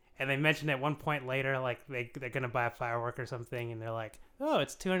it. And they mention at one point later, like, they're going to buy a firework or something. And they're like, oh,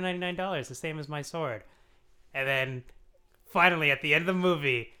 it's $299, the same as my sword. And then finally, at the end of the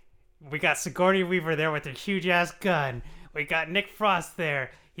movie, we got Sigourney Weaver there with her huge-ass gun. We got Nick Frost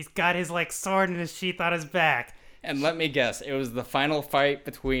there. He's got his, like, sword and his sheath on his back. And let me guess, it was the final fight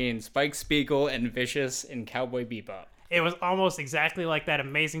between Spike Spiegel and Vicious in Cowboy Bebop. It was almost exactly like that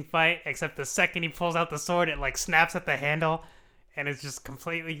amazing fight, except the second he pulls out the sword, it, like, snaps at the handle, and it's just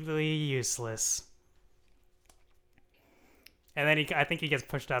completely useless. And then I think he gets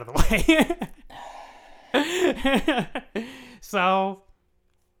pushed out of the way. So,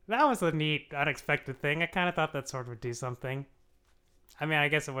 that was a neat, unexpected thing. I kind of thought that sword would do something. I mean, I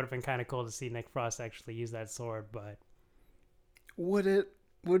guess it would have been kind of cool to see Nick Frost actually use that sword, but... Would it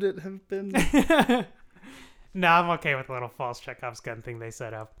have been? No, I'm okay with the little false Chekhov's gun thing they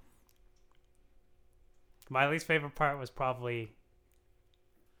set up. My least favorite part was probably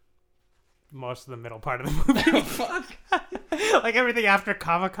most of the middle part of the movie. Fuck. Like everything after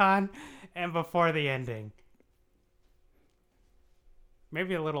Comic-Con and before the ending.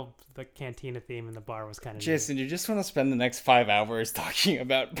 Maybe the cantina theme in the bar was kind of Jason, you just want to spend the next 5 hours talking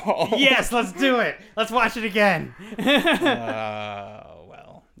about Paul? Yes, let's do it. Let's watch it again.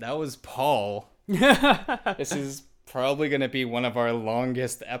 Well, that was Paul. This is probably going to be one of our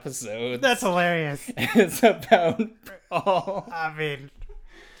longest episodes. That's hilarious. It's about Paul. I mean,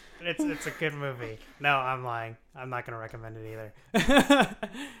 it's a good movie. No, I'm lying. I'm not going to recommend it either.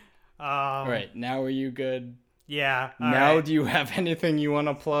 All right, now are you good? Yeah. Now, right. Do you have anything you want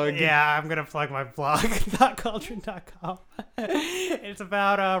to plug? Yeah, I'm going to plug my blog, thoughtcauldron.com. It's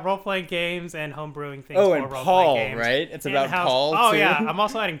about role-playing games and homebrewing things for and role-playing Paul, games. right? It's about In-house. Paul, Oh, too? yeah. I'm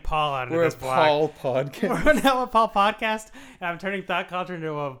also adding Paul onto We're this a blog. Paul podcast. We're now a Paul podcast, and I'm turning Thought Cauldron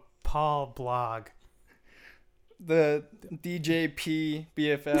into a Paul blog. The DJP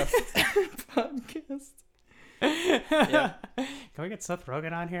BFF podcast. Yeah. Can we get Seth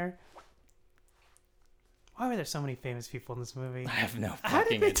Rogen on here? Why were there so many famous people in this movie? I have no How did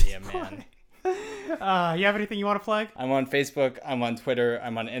fucking they idea, do man. You have anything you want to plug? I'm on Facebook, I'm on Twitter,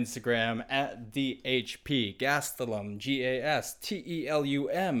 I'm on Instagram at DHP Gastelum,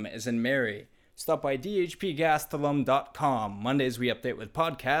 Gastelum as in Mary. Stop by dhpgastelum.com. Mondays we update with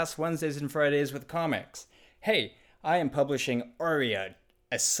podcasts, Wednesdays and Fridays with comics. Hey, I am publishing Aria,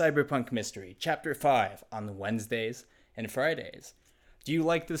 a cyberpunk mystery, Chapter 5, on Wednesdays and Fridays. Do you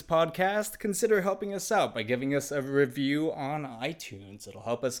like this podcast? Consider helping us out by giving us a review on iTunes. It'll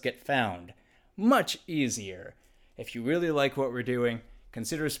help us get found much easier. If you really like what we're doing,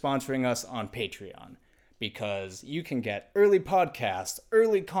 consider sponsoring us on Patreon, because you can get early podcasts,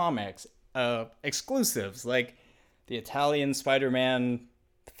 early comics, exclusives like the Italian Spider-Man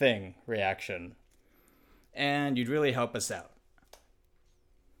thing reaction, and you'd really help us out.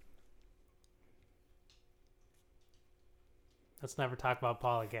 Let's never talk about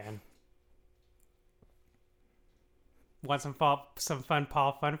Paul again. Want some fun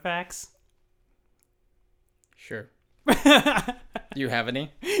Paul fun facts? Sure. Do you have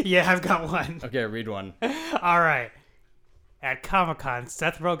any? Yeah, I've got one. Okay, read one. All right. At Comic-Con,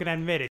 Seth Rogen admitted